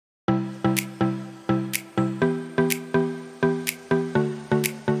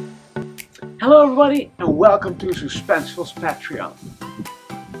Hello everybody and welcome to Zoospensefull's Patreon.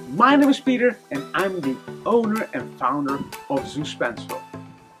 My name is Peter and I'm the owner and founder of Zoospensefull.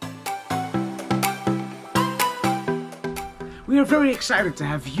 We are very excited to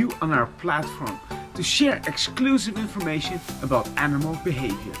have you on our platform to share exclusive information about animal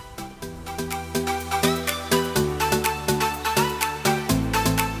behavior.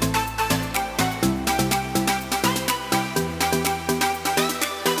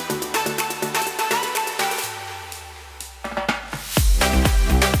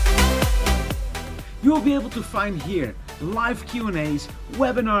 You will be able to find here live Q&As,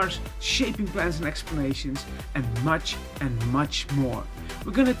 webinars, shaping plans and explanations, and much more.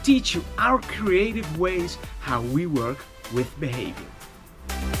 We're going to teach you our creative ways how we work with behavior.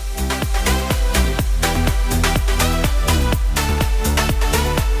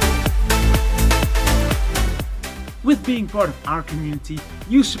 With being part of our community,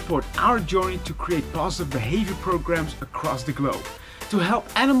 you support our journey to create positive behavior programs across the globe, to help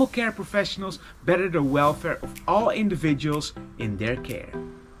animal care professionals better the welfare of all individuals in their care.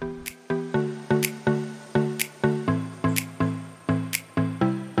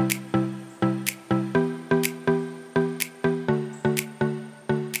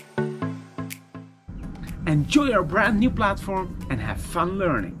 Enjoy our brand new platform and have fun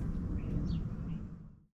learning.